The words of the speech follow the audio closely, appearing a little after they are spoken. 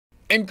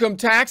Income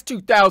tax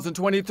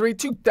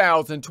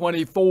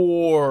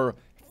 2023-2024.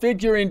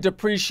 Figuring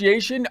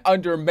depreciation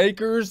under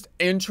MACRS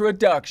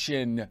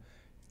introduction.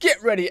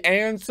 Get ready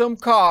and some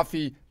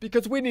coffee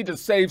because we need to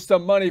save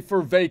some money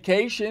for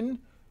vacation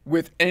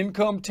with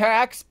income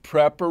tax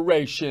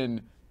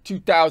preparation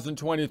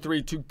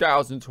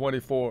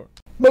 2023-2024.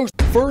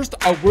 First,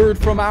 a word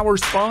from our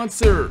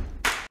sponsor.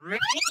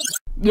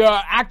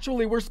 Yeah,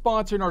 actually, we're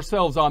sponsoring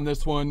ourselves on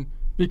this one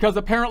because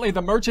apparently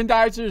the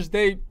merchandisers,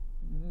 they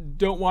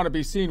don't want to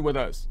be seen with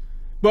us.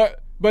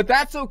 But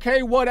that's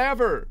okay,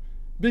 whatever.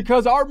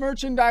 Because our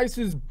merchandise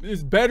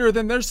is better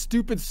than their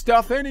stupid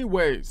stuff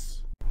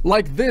anyways.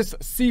 Like this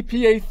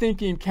CPA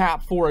thinking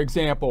cap, for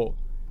example.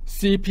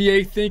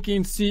 CPA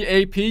thinking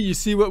CAP, you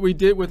see what we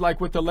did with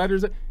the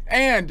letters?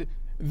 And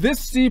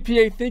this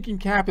CPA thinking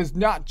cap is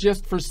not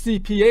just for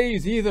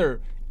CPAs either.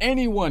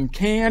 Anyone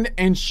can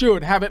and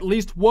should have at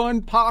least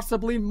one,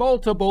 possibly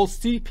multiple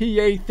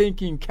CPA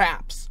thinking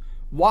caps.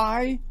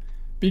 Why?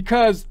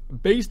 Because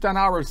based on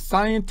our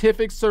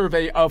scientific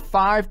survey of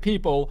 5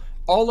 people,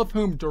 all of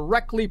whom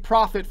directly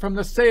profit from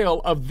the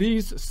sale of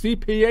these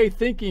CPA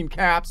thinking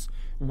caps,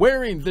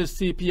 wearing this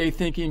CPA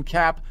thinking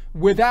cap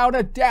without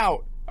a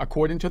doubt,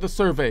 according to the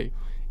survey,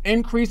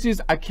 increases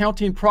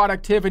accounting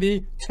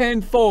productivity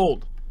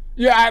tenfold.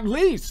 Yeah, at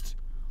least.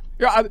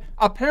 Yeah,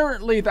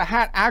 apparently the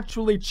hat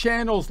actually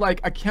channels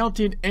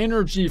accounting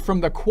energy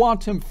from the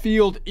quantum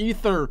field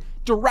ether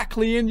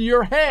directly into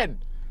your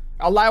head,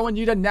 allowing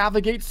you to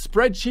navigate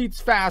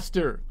spreadsheets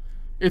faster.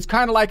 It's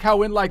kind of like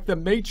how in the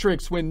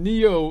Matrix when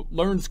Neo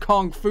learns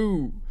Kung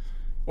Fu,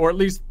 or at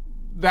least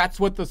that's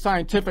what the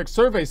scientific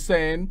survey's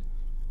saying.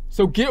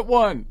 So get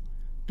one,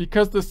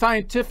 because the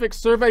scientific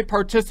survey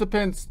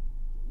participants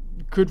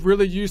could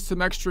really use some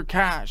extra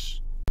cash.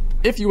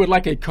 If you would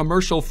like a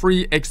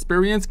commercial-free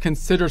experience,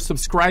 consider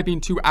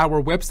subscribing to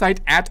our website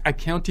at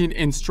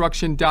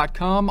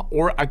accountinginstruction.com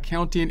or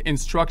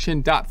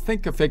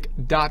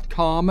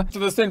accountinginstruction.thinkific.com. So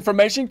this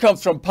information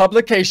comes from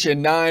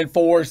publication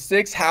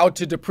 946, How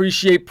to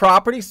Depreciate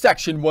Property,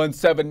 Section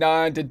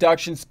 179,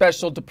 Deduction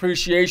Special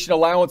Depreciation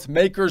Allowance,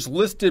 MACRS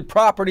Listed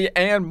Property,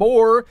 and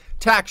more.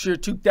 Tax year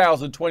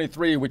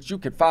 2023, which you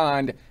can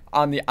find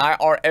on the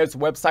IRS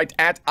website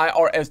at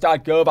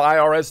irs.gov,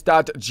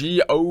 irs.gov.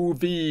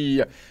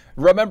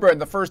 Remember, in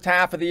the first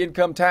half of the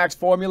income tax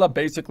formula,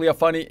 basically a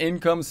funny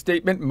income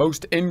statement,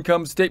 most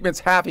income statements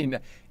having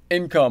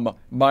income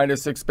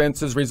minus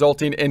expenses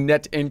resulting in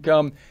net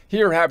income.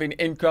 Here having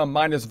income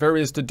minus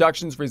various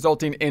deductions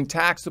resulting in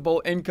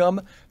taxable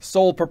income.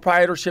 Sole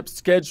proprietorship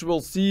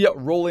Schedule C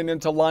rolling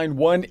into line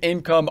 1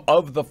 income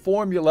of the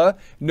formula.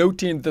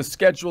 Noting the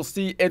Schedule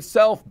C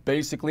itself,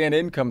 basically an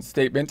income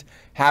statement,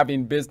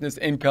 having business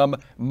income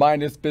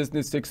minus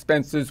business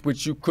expenses,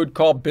 which you could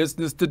call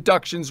business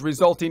deductions,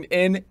 resulting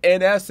in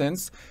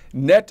essence,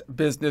 net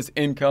business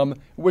income,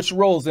 which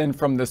rolls in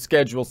from the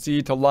Schedule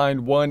C to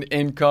line 1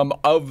 income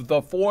of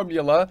the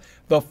formula.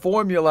 The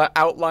formula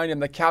outlined in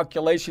the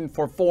calculation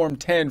for Form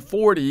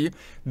 1040.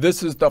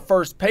 This is the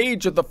first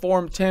page of the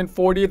Form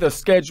 1040, the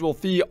Schedule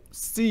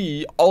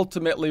C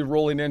ultimately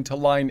rolling into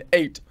line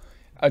 8.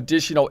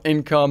 Additional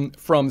income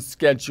from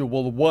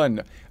Schedule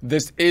 1.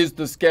 This is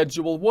the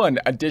Schedule 1,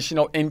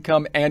 additional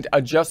income and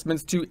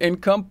adjustments to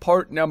income,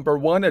 part number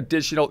 1,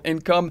 additional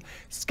income.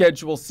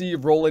 Schedule C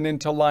rolling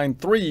into line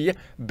 3,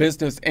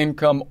 business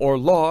income or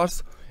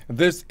loss.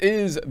 This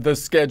is the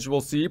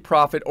Schedule C,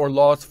 profit or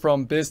loss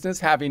from business,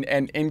 having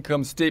an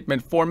income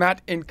statement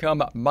format,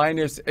 income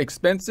minus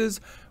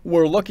expenses.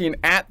 We're looking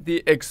at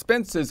the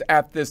expenses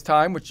at this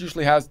time, which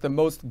usually has the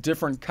most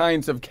different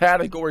kinds of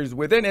categories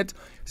within it,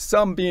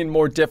 some being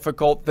more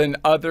difficult than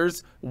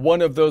others.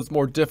 One of those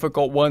more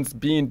difficult ones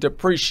being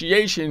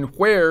depreciation,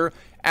 where,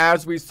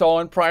 as we saw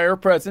in prior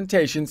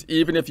presentations,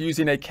 even if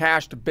using a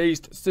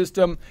cash-based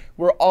system,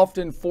 we're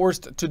often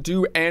forced to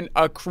do an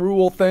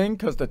accrual thing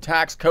because the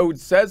tax code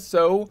says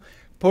so,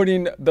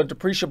 putting the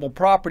depreciable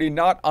property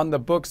not on the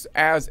books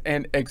as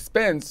an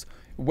expense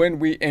when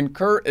we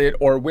incur it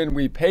or when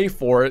we pay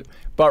for it,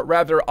 but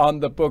rather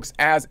on the books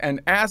as an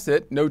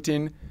asset,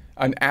 noting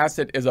an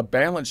asset is a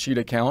balance sheet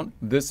account.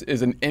 This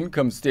is an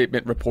income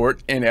statement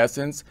report in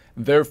essence.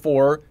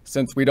 Therefore,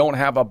 since we don't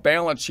have a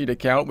balance sheet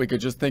account, we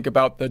could just think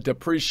about the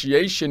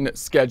depreciation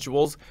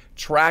schedules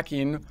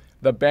tracking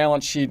the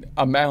balance sheet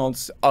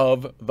amounts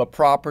of the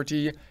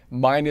property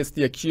minus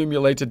the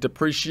accumulated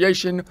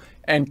depreciation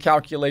and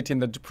calculating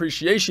the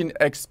depreciation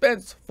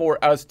expense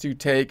for us to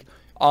take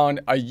on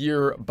a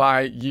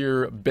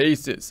year-by-year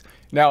basis.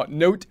 Now,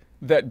 note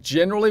that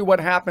generally what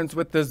happens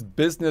with this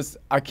business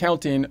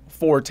accounting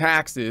for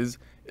taxes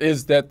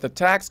is that the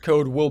tax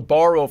code will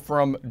borrow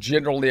from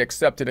generally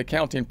accepted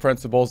accounting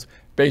principles,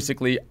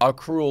 basically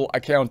accrual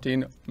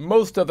accounting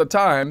most of the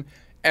time,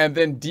 and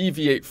then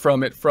deviate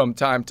from it from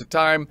time to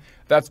time.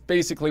 That's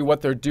basically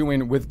what they're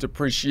doing with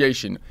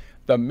depreciation.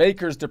 The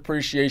MACRS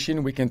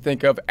depreciation we can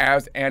think of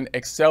as an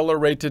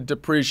accelerated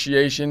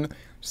depreciation,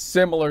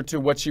 similar to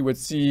what you would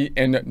see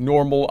in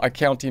normal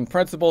accounting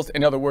principles.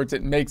 In other words,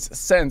 it makes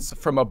sense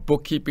from a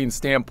bookkeeping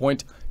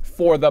standpoint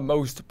for the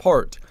most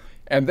part.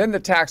 And then the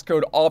tax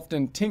code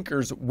often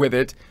tinkers with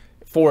it.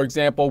 For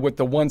example, with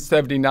the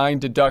 179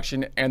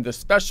 deduction and the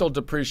special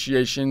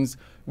depreciations,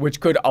 which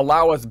could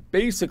allow us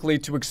basically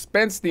to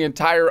expense the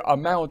entire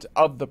amount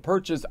of the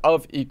purchase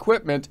of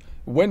equipment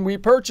when we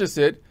purchase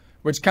it,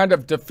 which kind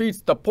of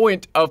defeats the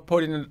point of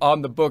putting it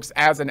on the books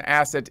as an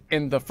asset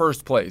in the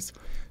first place.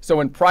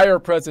 So in prior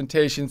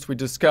presentations, we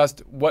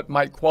discussed what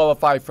might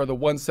qualify for the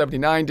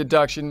 179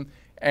 deduction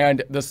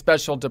and the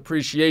special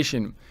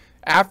depreciation.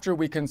 After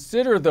we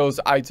consider those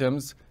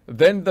items,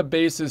 then the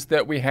basis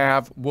that we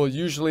have will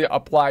usually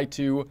apply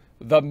to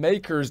the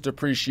MACRS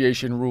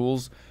depreciation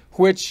rules,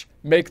 which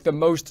make the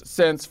most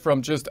sense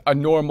from just a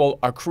normal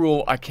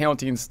accrual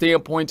accounting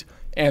standpoint.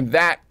 And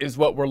that is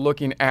what we're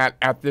looking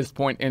at this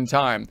point in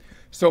time.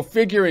 So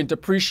figuring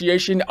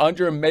depreciation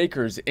under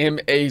MACRS,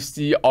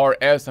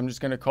 M-A-C-R-S, I'm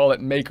just going to call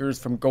it MACRS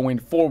from going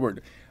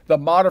forward. The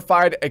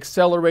modified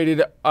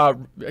accelerated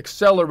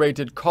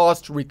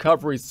cost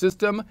recovery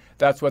system,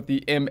 that's what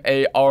the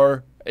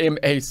MACRS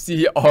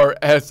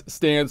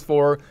stands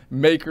for.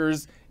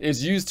 MACRS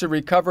is used to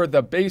recover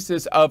the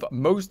basis of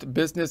most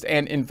business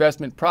and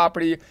investment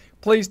property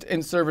placed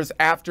in service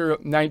after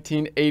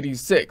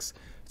 1986.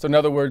 So in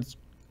other words,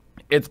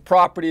 it's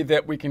property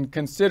that we can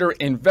consider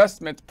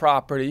investment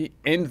property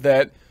in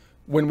that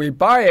when we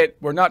buy it,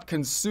 we're not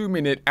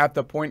consuming it at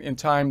the point in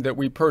time that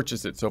we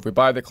purchase it. So if we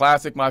buy the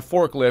classic, my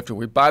forklift, if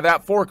we buy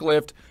that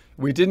forklift,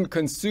 we didn't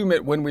consume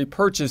it when we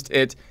purchased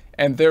it,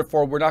 and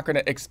therefore we're not going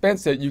to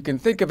expense it. You can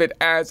think of it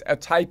as a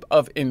type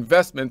of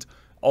investment,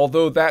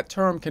 although that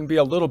term can be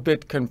a little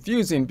bit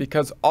confusing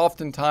because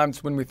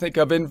oftentimes when we think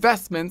of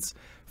investments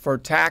for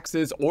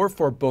taxes or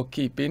for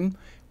bookkeeping,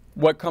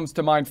 what comes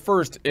to mind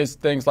first is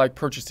things like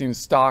purchasing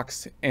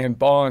stocks and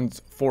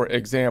bonds, for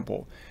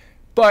example.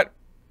 But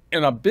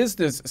in a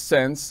business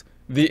sense,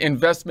 the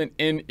investment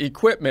in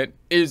equipment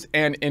is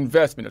an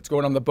investment. It's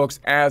going on the books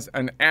as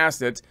an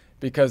asset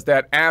because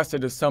that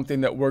asset is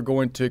something that we're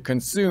going to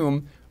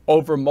consume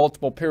over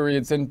multiple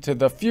periods into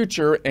the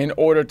future in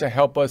order to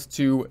help us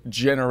to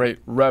generate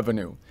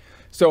revenue.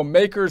 So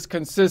MACRS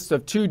consists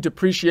of two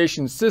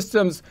depreciation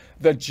systems,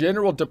 the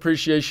general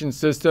depreciation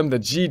system, the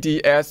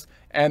GDS,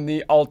 and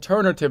the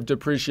alternative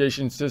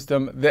depreciation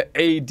system, the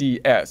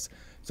ADS.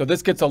 So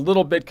this gets a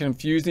little bit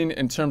confusing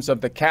in terms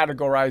of the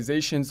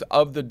categorizations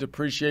of the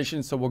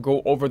depreciation, so we'll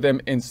go over them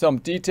in some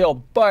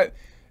detail, but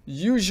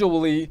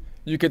usually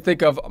you could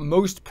think of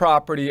most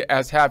property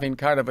as having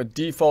kind of a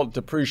default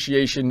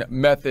depreciation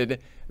method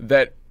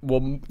that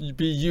will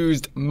be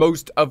used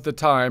most of the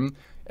time.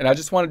 And I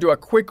just want to do a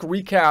quick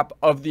recap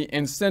of the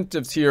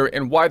incentives here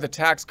and why the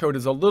tax code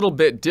is a little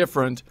bit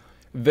different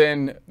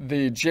than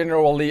the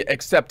generally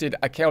accepted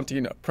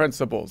accounting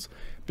principles.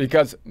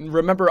 Because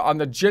remember, on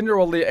the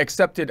generally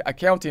accepted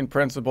accounting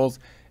principles,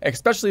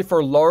 especially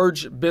for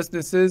large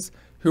businesses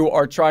who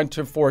are trying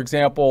to, for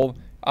example,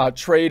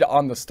 trade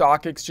on the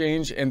stock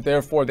exchange, and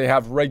therefore they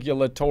have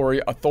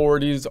regulatory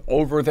authorities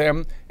over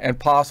them and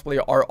possibly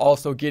are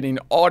also getting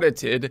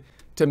audited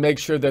to make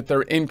sure that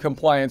they're in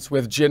compliance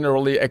with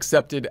generally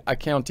accepted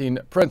accounting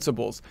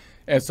principles.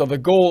 And so the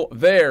goal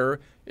there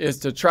is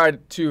to try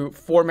to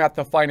format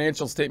the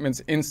financial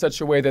statements in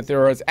such a way that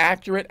they're as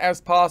accurate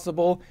as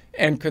possible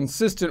and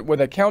consistent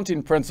with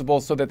accounting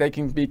principles so that they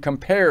can be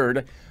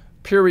compared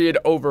period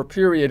over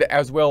period,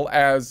 as well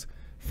as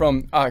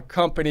from a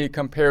company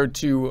compared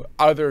to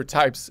other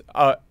types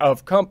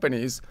of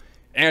companies.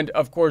 And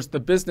of course, the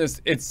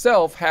business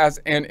itself has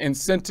an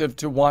incentive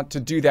to want to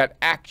do that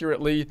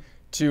accurately,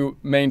 to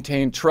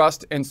maintain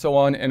trust and so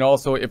on. And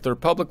also, if they're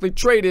publicly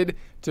traded,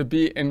 to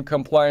be in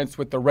compliance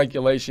with the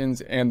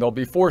regulations, and they'll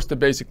be forced to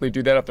basically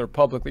do that if they're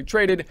publicly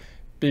traded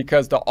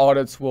because the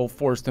audits will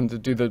force them to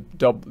do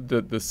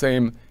the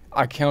same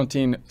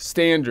accounting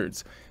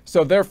standards.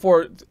 So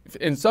therefore,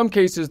 in some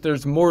cases,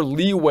 there's more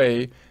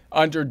leeway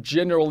under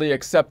generally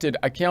accepted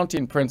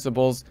accounting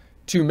principles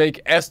to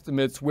make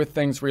estimates with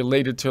things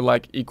related to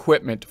like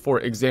equipment, for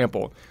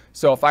example.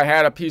 So if I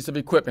had a piece of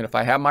equipment, if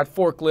I had my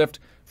forklift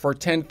for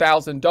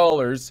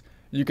 $10,000,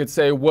 you could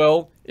say,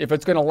 well, if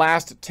it's going to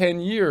last 10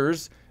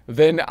 years,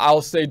 then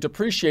I'll say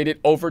depreciate it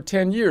over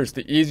 10 years.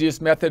 The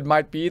easiest method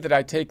might be that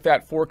I take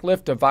that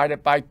forklift, divide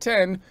it by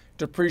 10,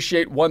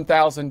 depreciate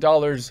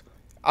 $1,000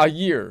 a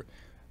year.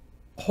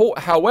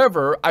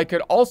 However, I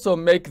could also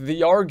make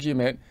the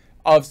argument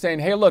of saying,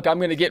 hey, look, I'm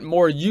going to get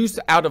more use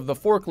out of the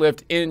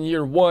forklift in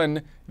year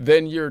 1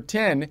 than year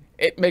 10.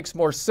 It makes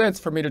more sense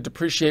for me to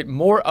depreciate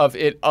more of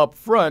it up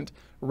front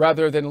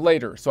rather than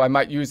later. So I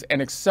might use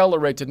an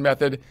accelerated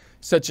method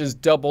such as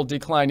double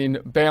declining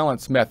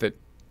balance method.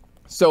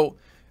 So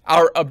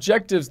our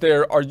objectives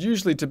there are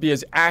usually to be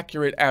as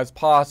accurate as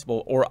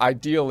possible, or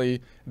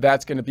ideally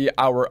that's going to be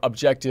our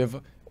objective,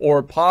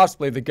 or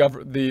possibly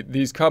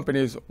these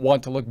companies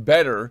want to look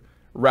better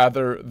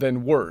rather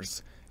than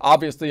worse.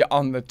 Obviously,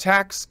 on the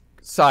tax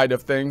side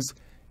of things,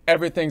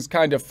 everything's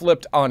kind of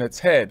flipped on its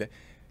head.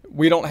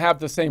 We don't have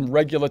the same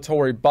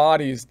regulatory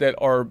bodies that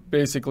are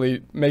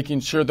basically making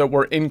sure that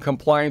we're in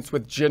compliance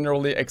with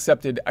generally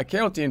accepted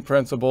accounting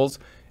principles.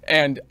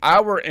 And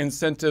our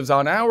incentives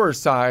on our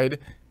side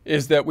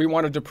is that we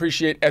want to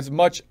depreciate as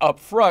much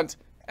upfront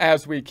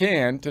as we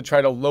can to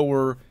try to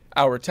lower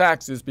our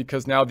taxes,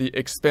 because now the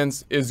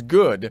expense is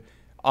good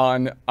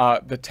on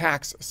the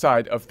tax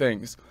side of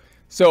things.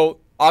 So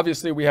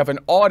obviously we have an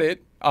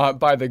audit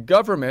by the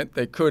government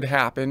that could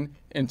happen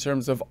in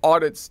terms of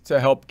audits to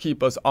help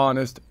keep us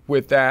honest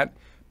with that.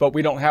 But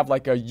we don't have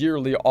like a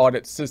yearly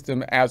audit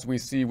system as we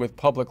see with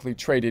publicly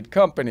traded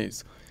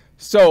companies.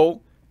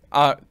 So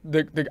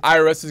the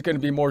IRS is going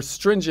to be more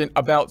stringent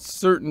about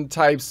certain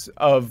types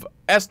of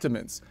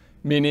estimates,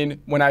 meaning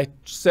when I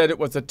said it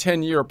was a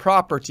 10-year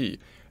property,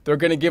 they're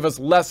going to give us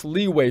less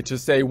leeway to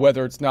say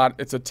whether it's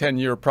a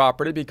 10-year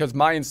property, because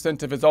my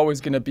incentive is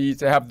always going to be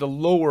to have the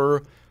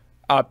lower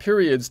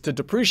periods to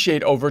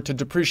depreciate over, to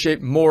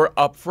depreciate more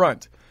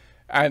upfront.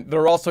 And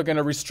they're also going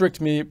to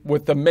restrict me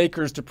with the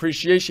MACRS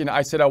depreciation.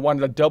 I said I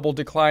wanted a double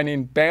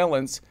declining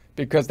balance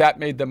because that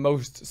made the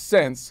most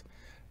sense.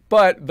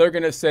 But they're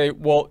going to say,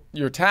 well,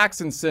 your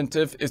tax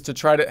incentive is to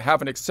try to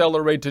have an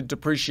accelerated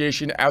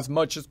depreciation as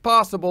much as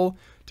possible,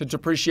 to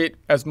depreciate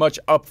as much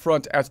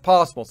upfront as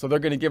possible. So they're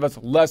going to give us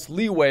less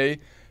leeway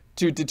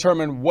to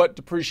determine what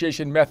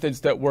depreciation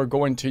methods that we're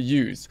going to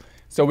use.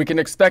 So we can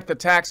expect the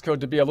tax code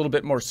to be a little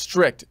bit more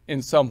strict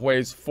in some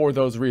ways for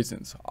those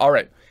reasons. All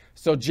right.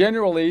 So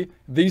generally,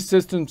 these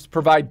systems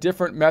provide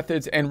different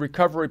methods and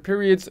recovery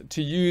periods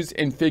to use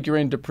in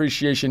figuring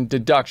depreciation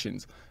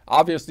deductions.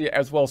 Obviously,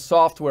 as well,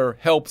 software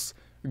helps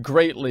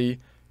greatly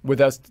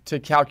with us to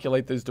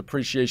calculate those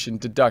depreciation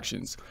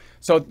deductions.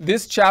 So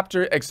this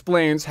chapter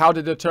explains how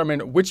to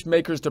determine which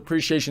MACRS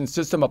depreciation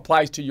system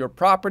applies to your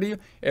property.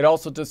 It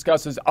also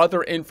discusses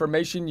other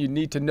information you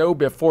need to know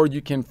before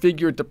you can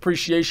figure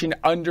depreciation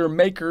under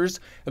MACRS.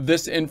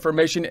 This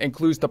information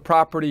includes the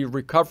property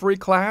recovery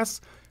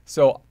class.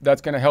 So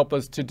that's going to help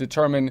us to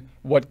determine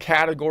what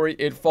category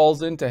it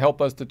falls in, to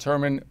help us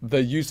determine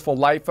the useful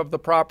life of the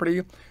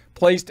property.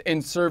 Placed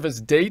in service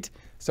date.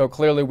 So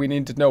clearly we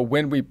need to know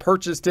when we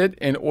purchased it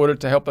in order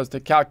to help us to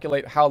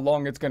calculate how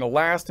long it's going to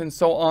last and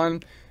so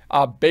on.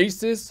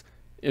 Basis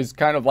is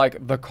kind of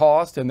like the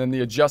cost, and then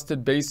the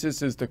adjusted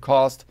basis is the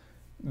cost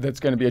that's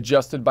going to be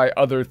adjusted by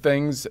other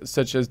things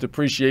such as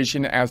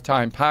depreciation as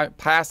time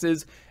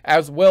passes,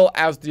 as well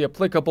as the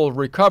applicable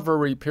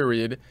recovery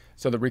period.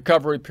 So the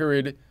recovery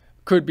period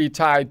could be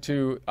tied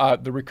to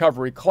the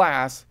recovery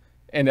class,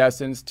 in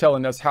essence,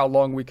 telling us how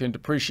long we can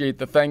depreciate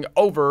the thing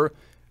over.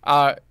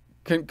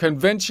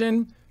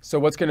 Convention. So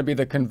what's going to be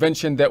the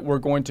convention that we're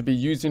going to be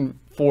using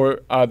for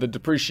the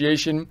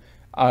depreciation?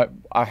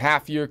 A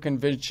half-year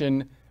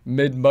convention,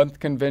 mid-month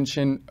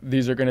convention.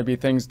 These are going to be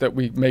things that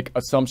we make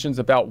assumptions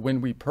about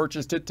when we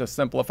purchased it to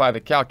simplify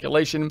the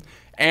calculation.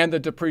 And the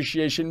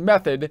depreciation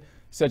method,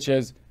 such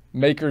as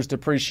MACRS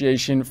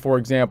depreciation, for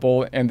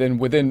example, and then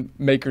within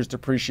MACRS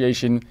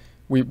depreciation,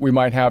 we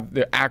might have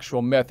the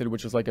actual method,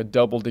 which is like a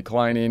double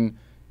declining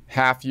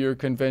half-year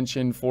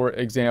convention, for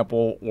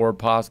example, or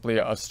possibly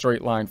a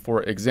straight line,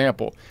 for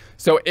example.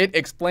 So it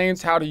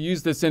explains how to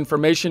use this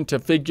information to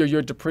figure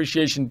your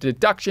depreciation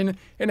deduction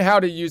and how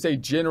to use a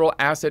general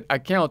asset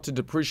account to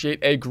depreciate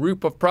a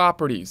group of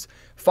properties.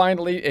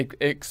 Finally, it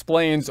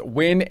explains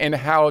when and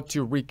how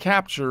to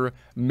recapture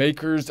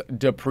MACRS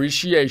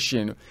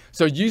depreciation.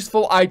 So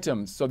useful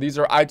items. So these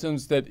are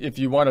items that if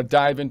you want to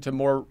dive into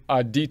more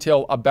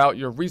detail about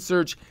your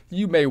research,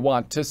 you may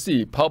want to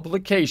see.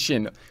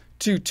 Publication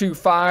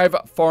 225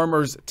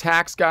 Farmer's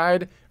Tax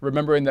Guide.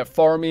 Remembering that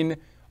farming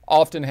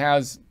often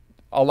has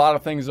a lot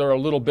of things that are a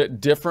little bit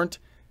different,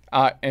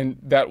 and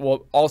that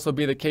will also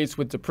be the case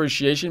with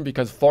depreciation,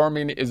 because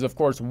farming is, of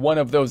course, one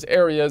of those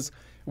areas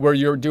where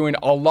you're doing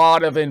a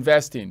lot of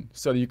investing.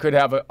 So you could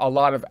have a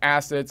lot of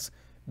assets.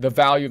 The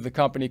value of the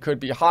company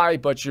could be high,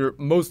 but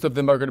most of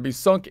them are going to be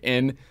sunk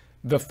in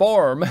the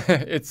farm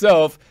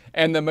itself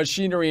and the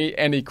machinery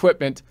and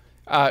equipment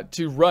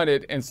to run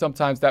it, and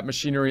sometimes that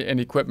machinery and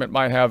equipment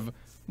might have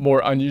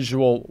more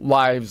unusual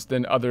lives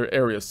than other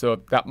areas. So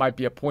that might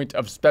be a point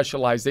of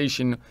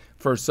specialization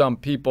for some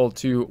people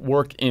to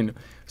work in.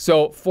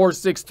 So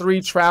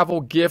 463 Travel,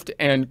 Gift,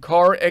 and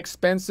Car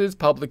Expenses.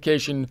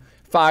 Publication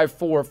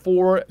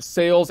 544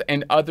 Sales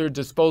and Other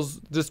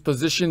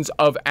Dispositions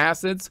of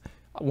Assets.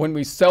 When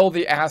we sell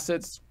the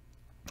assets,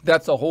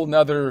 that's a whole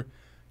nother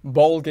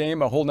ball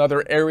game, a whole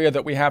nother area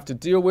that we have to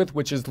deal with,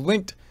 which is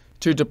linked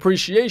to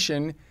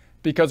depreciation.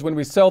 Because when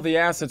we sell the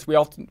assets, we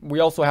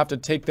also have to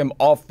take them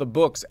off the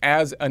books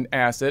as an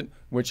asset,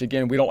 which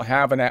again, we don't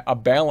have a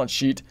balance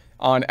sheet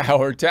on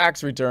our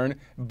tax return,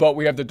 but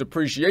we have the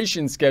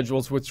depreciation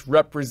schedules, which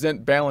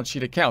represent balance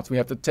sheet accounts. We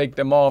have to take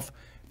them off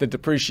the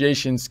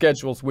depreciation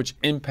schedules, which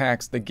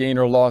impacts the gain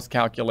or loss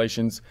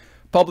calculations.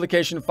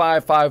 Publication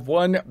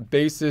 551,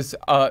 Basis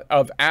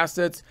of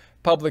Assets.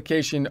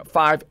 Publication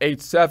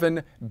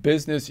 587,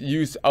 Business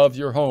Use of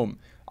Your Home.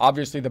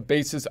 Obviously, the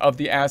basis of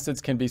the assets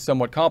can be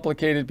somewhat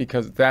complicated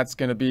because that's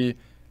going to be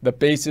the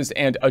basis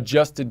and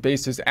adjusted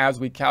basis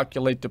as we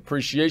calculate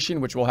depreciation,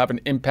 which will have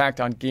an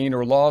impact on gain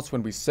or loss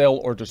when we sell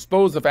or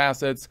dispose of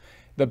assets.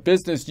 The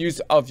business use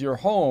of your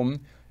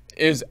home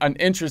is an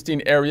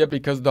interesting area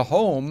because the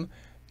home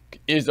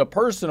is a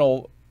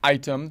personal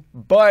item.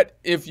 But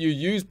if you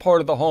use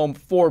part of the home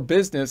for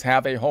business,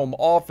 have a home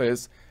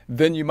office,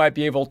 then you might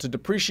be able to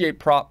depreciate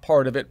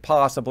part of it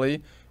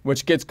possibly,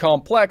 which gets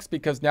complex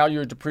because now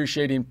you're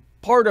depreciating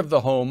part of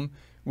the home,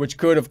 which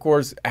could, of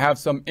course, have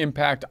some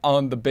impact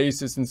on the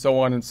basis and so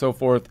on and so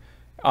forth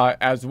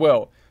as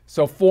well.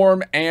 So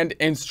form and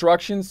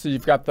instructions. So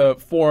you've got the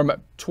form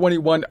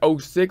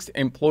 2106,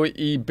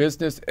 employee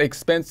business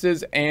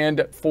expenses,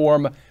 and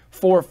form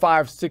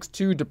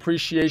 4562,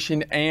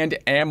 depreciation and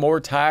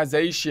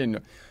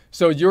amortization.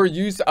 So your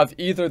use of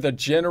either the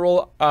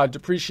general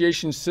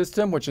depreciation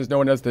system, which is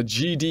known as the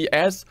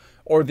GDS,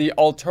 or the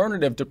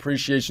alternative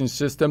depreciation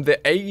system, the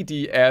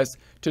ADS,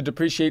 to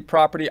depreciate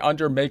property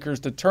under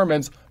MACRS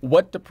determines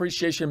what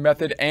depreciation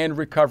method and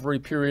recovery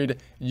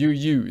period you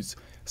use.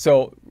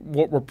 So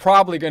what we're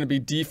probably going to be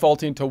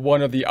defaulting to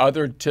one or the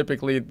other.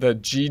 Typically the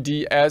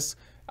GDS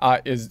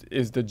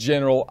is the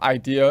general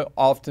idea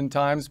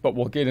oftentimes, but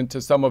we'll get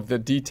into some of the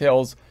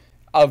details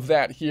of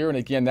that here. And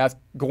again, that's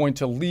going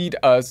to lead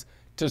us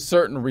to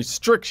certain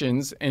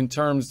restrictions in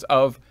terms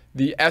of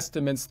the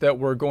estimates that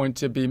we're going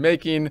to be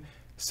making,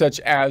 such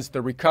as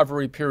the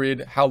recovery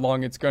period, how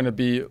long it's going to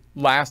be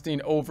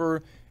lasting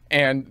over,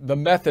 and the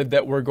method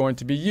that we're going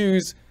to be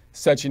used,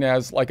 such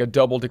as like a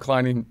double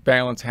declining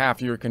balance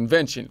half-year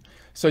convention.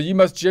 So you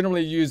must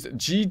generally use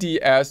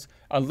GDS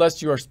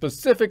unless you are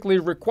specifically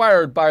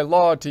required by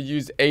law to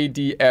use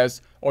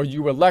ADS or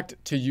you elect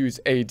to use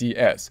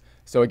ADS.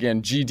 So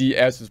again,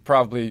 GDS is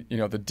probably,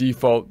 the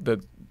default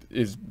that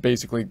is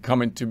basically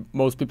coming to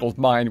most people's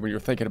mind when you're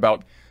thinking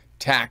about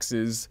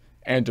taxes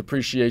and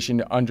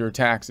depreciation under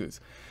taxes.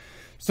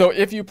 So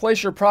if you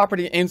place your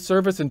property in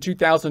service in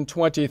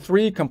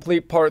 2023,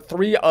 complete Part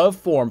 3 of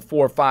Form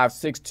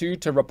 4562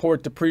 to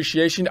report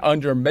depreciation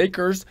under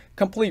MACRS.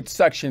 Complete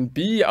Section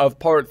B of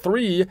Part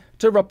 3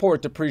 to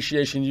report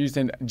depreciation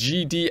using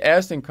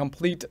GDS, and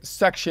complete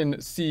Section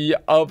C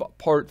of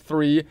Part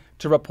 3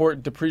 to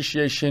report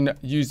depreciation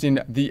using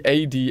the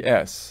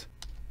ADS.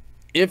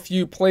 If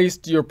you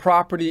placed your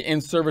property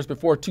in service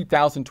before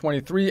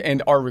 2023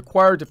 and are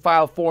required to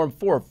file Form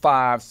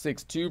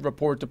 4562,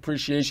 report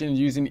depreciation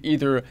using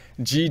either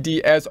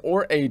GDS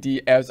or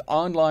ADS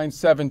on line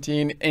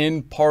 17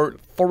 in Part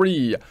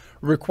 3.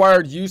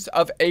 Required use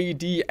of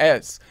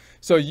ADS.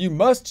 So you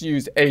must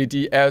use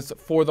ADS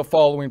for the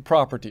following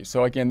property.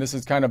 So again, this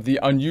is kind of the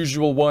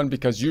unusual one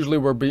because usually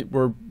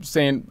we're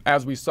saying,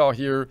 as we saw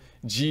here,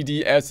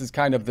 GDS is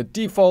kind of the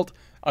default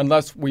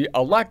unless we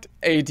elect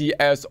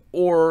ADS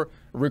or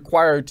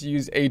required to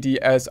use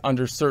ADS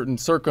under certain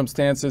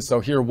circumstances. So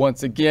here,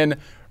 once again,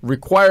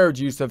 required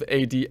use of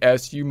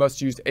ADS, you must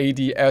use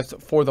ADS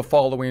for the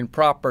following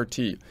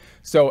property.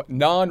 So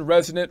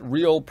non-resident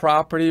real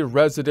property,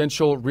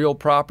 residential real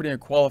property,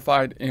 and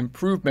qualified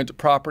improvement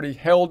property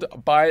held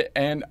by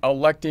an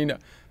electing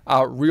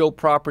real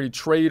property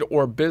trade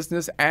or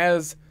business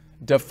as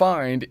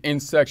defined in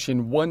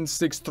Section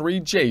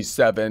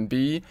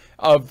 163J7B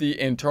of the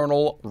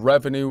Internal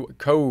Revenue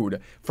Code.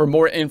 For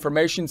more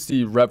information,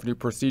 see Revenue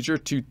Procedure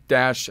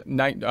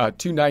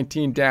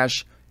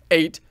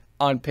 219-8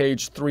 on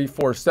page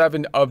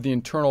 347 of the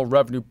Internal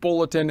Revenue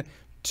Bulletin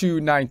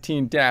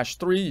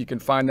 219-3. You can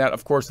find that,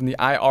 of course, in the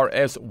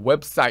IRS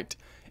website.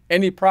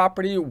 Any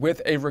property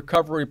with a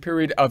recovery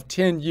period of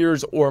 10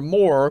 years or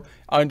more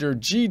under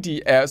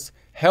GDS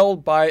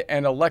held by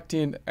an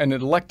electing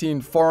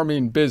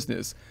farming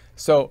business.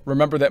 So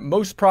remember that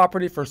most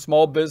property for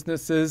small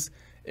businesses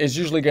is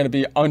usually going to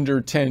be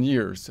under 10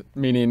 years,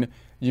 meaning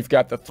you've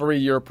got the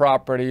 3-year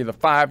property, the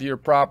 5-year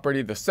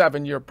property, the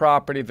 7-year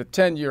property, the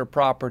 10-year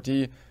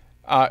property,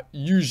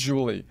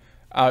 usually.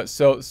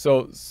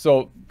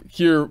 So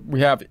here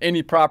we have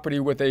any property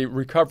with a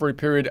recovery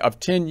period of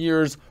 10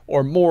 years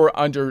or more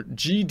under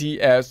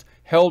GDS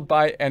held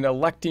by an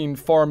electing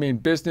farming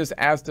business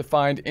as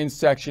defined in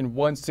Section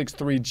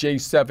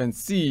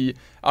 163J7C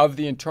of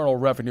the Internal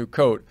Revenue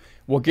Code.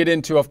 We'll get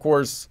into, of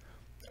course,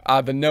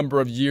 the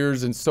number of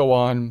years and so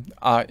on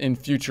in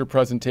future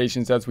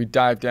presentations as we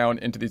dive down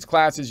into these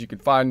classes. You can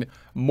find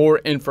more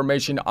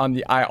information on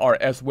the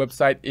IRS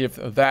website if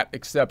that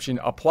exception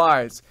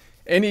applies.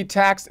 Any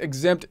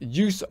tax-exempt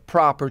use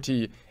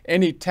property,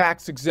 any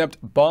tax-exempt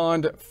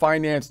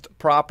bond-financed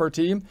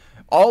property,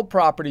 all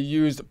property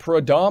used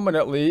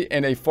predominantly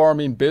in a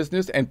farming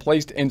business and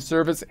placed in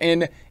service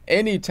in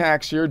any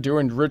tax year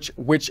during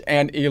which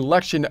an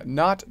election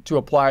not to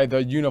apply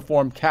the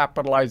uniform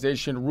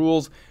capitalization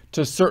rules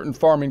to certain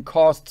farming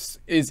costs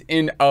is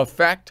in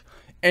effect.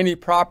 Any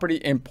property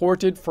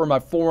imported from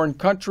a foreign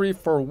country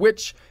for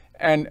which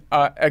an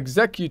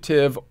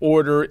executive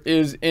order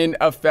is in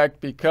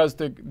effect because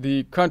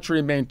the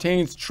country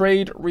maintains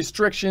trade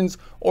restrictions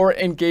or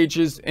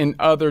engages in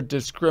other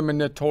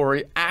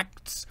discriminatory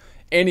acts.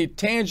 Any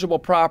tangible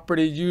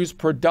property used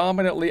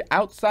predominantly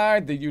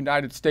outside the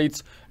United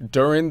States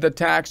during the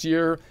tax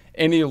year.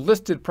 Any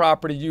listed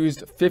property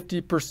used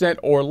 50%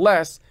 or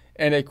less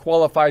in a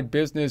qualified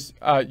business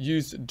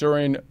used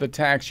during the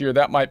tax year.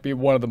 That might be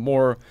one of the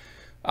more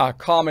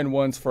common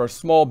ones for a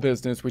small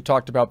business. We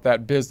talked about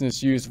that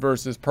business use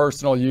versus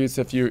personal use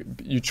if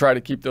you try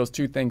to keep those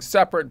two things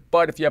separate.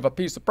 But if you have a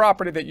piece of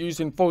property that you're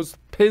using for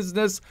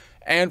business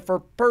and for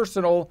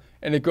personal,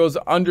 and it goes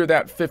under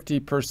that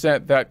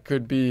 50%, that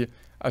could be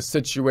a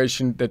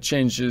situation that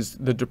changes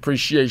the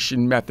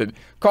depreciation method.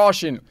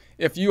 Caution,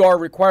 if you are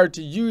required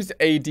to use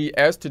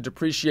ADS to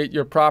depreciate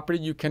your property,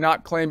 you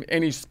cannot claim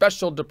any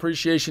special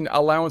depreciation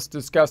allowance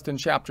discussed in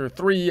Chapter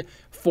 3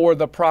 for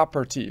the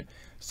property.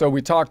 So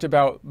we talked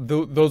about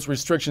those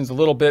restrictions a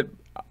little bit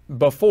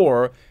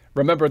before.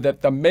 Remember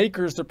that the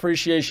MACRS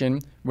depreciation,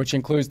 which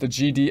includes the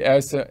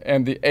GDS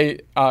and the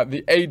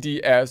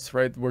ADS,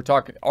 right? We're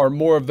talking are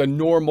more of the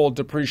normal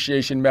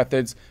depreciation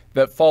methods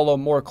that follow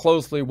more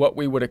closely what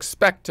we would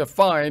expect to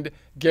find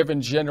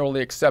given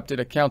generally accepted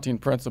accounting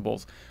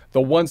principles.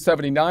 The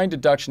 179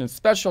 deduction and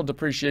special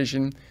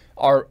depreciation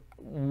are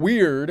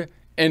weird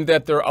in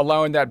that they're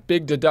allowing that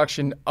big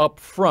deduction up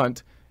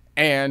front.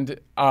 And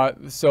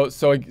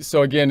so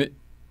again,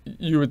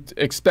 you would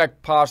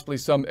expect possibly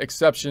some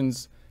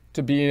exceptions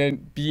to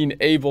being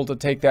able to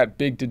take that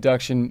big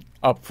deduction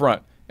up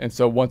front. And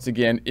so once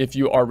again, if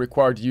you are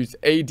required to use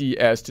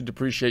ADS to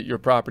depreciate your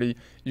property,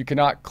 you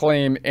cannot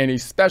claim any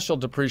special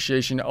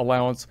depreciation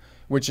allowance,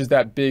 which is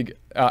that big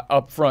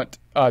upfront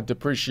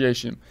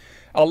depreciation.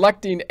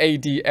 Electing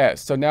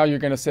ADS. So now you're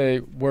going to say,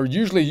 we're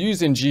usually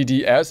using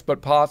GDS,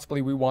 but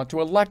possibly we want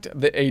to elect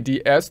the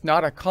ADS.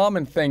 Not a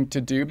common thing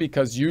to do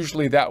because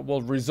usually that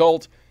will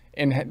result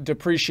in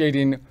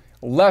depreciating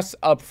less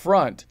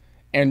upfront.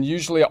 And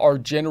usually our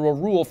general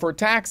rule for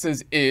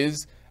taxes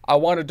is I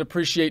want to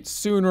depreciate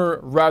sooner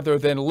rather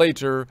than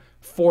later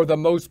for the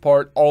most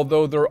part,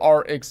 although there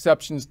are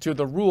exceptions to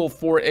the rule.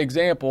 For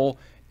example,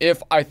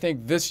 if I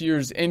think this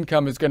year's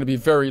income is going to be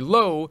very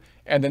low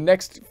and the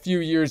next few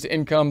years'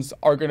 incomes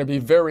are going to be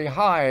very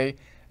high,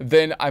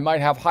 then I might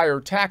have higher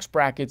tax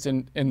brackets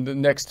in the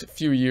next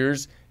few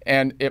years,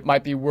 and it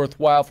might be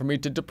worthwhile for me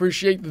to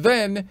depreciate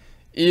then,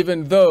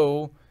 even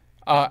though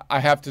I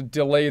have to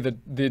delay the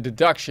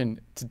deduction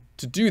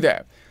to do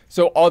that.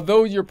 So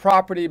although your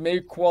property may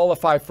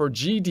qualify for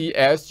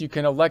GDS, you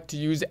can elect to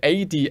use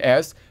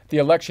ADS. The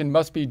election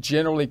must be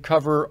generally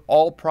cover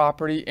all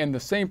property in the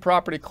same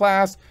property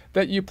class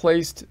that you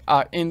placed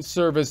in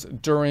service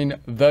during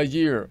the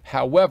year.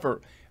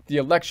 However, the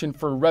election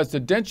for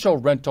residential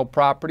rental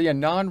property and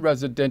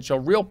non-residential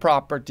real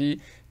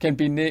property can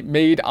be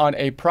made on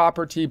a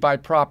property by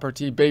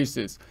property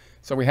basis.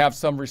 So we have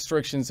some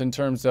restrictions in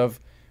terms of,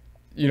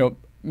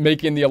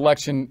 making the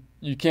election.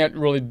 You can't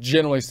really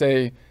generally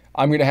say,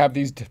 I'm going to have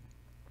these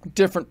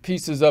different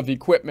pieces of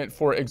equipment,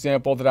 for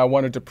example, that I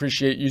want to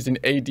depreciate using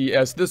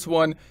ADS this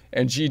one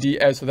and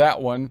GDS that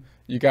one.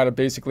 You got to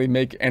basically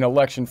make an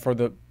election for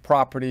the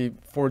property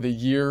for the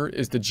year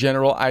is the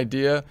general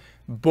idea.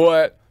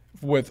 But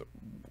with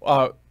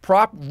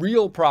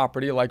real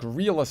property like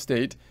real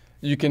estate,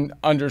 you can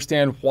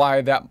understand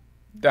why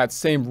that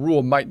same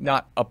rule might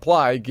not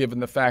apply, given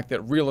the fact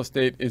that real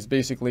estate is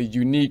basically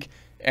unique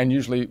and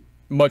usually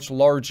much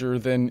larger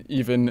than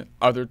even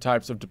other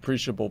types of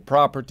depreciable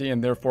property,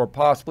 and therefore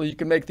possibly you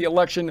can make the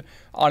election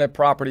on a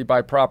property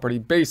by property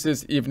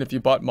basis, even if you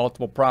bought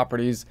multiple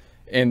properties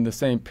in the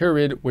same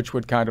period, which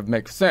would kind of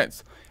make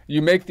sense.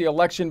 You make the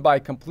election by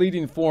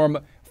completing Form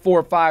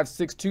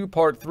 4562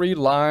 Part 3,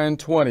 line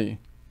 20.